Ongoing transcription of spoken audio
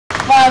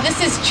This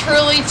is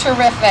truly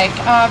terrific.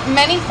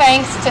 Many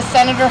thanks to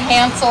Senator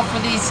Hansel for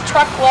these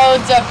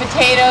truckloads of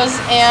potatoes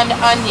and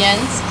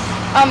onions.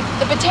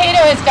 The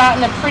potato has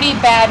gotten a pretty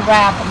bad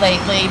rap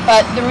lately,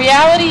 but the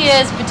reality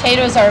is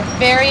potatoes are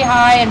very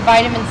high in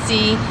vitamin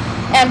C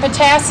and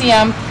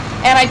potassium,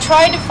 and I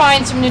tried to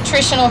find some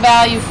nutritional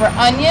value for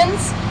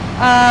onions.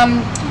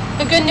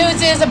 The good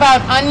news is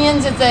about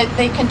onions is that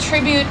they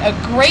contribute a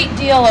great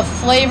deal of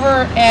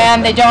flavor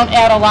and they don't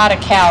add a lot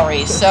of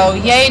calories, so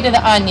yay to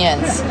the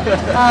onions.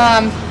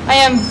 I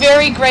am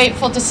very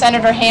grateful to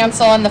Senator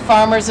Hansel and the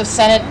farmers of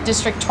Senate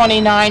District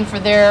 29 for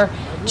their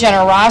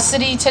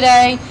generosity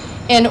today.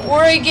 In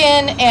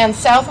Oregon and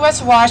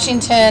Southwest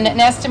Washington,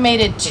 an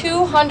estimated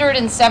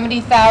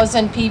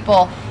 270,000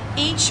 people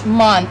each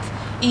month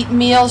eat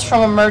meals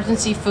from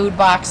emergency food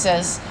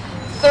boxes,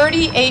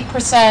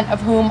 38%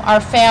 of whom are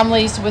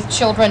families with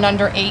children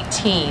under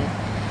 18.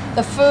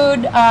 The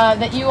food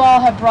that you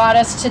all have brought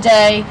us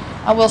today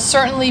will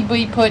certainly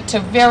be put to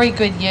very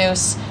good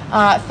use.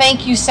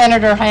 Thank you,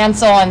 Senator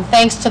Hansel, and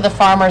thanks to the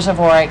farmers of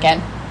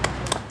Oregon.